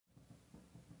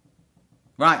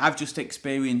Right, I've just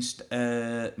experienced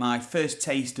my first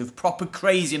taste of proper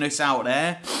craziness out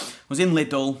there. I was in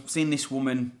Lidl, seen this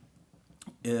woman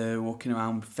walking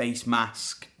around with face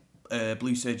mask,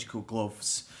 blue surgical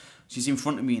gloves. She's in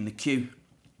front of me in the queue,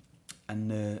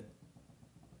 and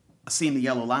I seen the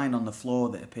yellow line on the floor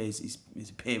that is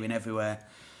appearing everywhere,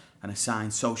 and a sign,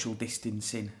 social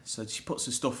distancing. So she puts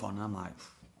her stuff on, and I'm like,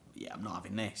 yeah, I'm not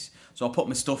having this. So I put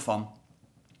my stuff on,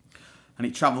 and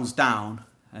it travels down,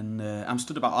 and I'm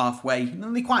stood about halfway,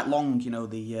 and they're quite long, you know,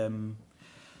 the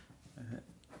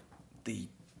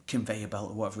conveyor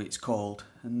belt or whatever it's called,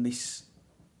 and this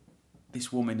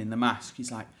woman in the mask,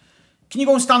 she's like, can you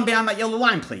go and stand behind that yellow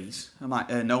line, please? I'm like,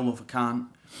 no, love, I can't.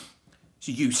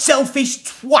 She, you selfish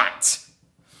twat!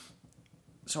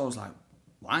 So I was like,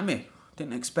 blimey,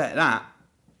 didn't expect that.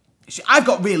 She, I've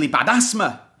got really bad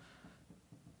asthma.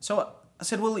 So I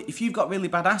said, well, if you've got really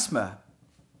bad asthma,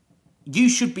 you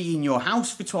should be in your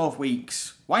house for 12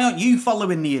 weeks. Why aren't you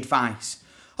following the advice?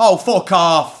 Oh, fuck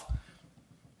off.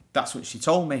 That's what she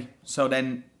told me. So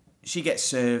then she gets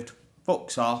served,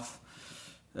 fucks off.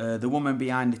 The woman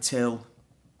behind the till,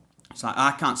 it's like,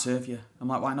 I can't serve you. I'm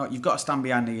like, why not? You've got to stand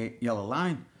behind the yellow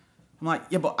line. I'm like,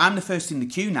 yeah, but I'm the first in the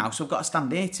queue now, so I've got to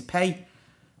stand here to pay.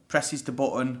 Presses the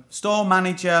button, store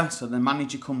manager, so the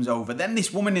manager comes over. Then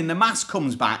this woman in the mask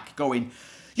comes back going,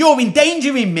 you're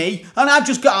endangering me, and I've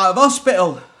just got out of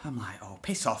hospital. I'm like, oh,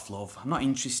 piss off, love. I'm not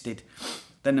interested.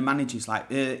 Then the manager's like,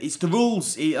 it's the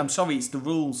rules. I'm sorry, it's the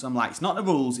rules. I'm like, it's not the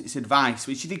rules, it's advice.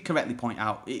 Which she did correctly point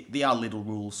out. They are little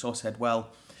rules. So I said,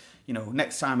 well, you know,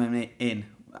 next time I'm in,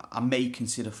 I may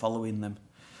consider following them.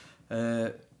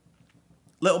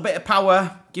 Little bit of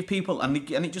power, give people, and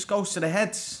it just goes to the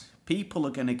heads. People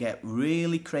are going to get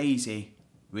really crazy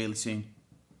really soon.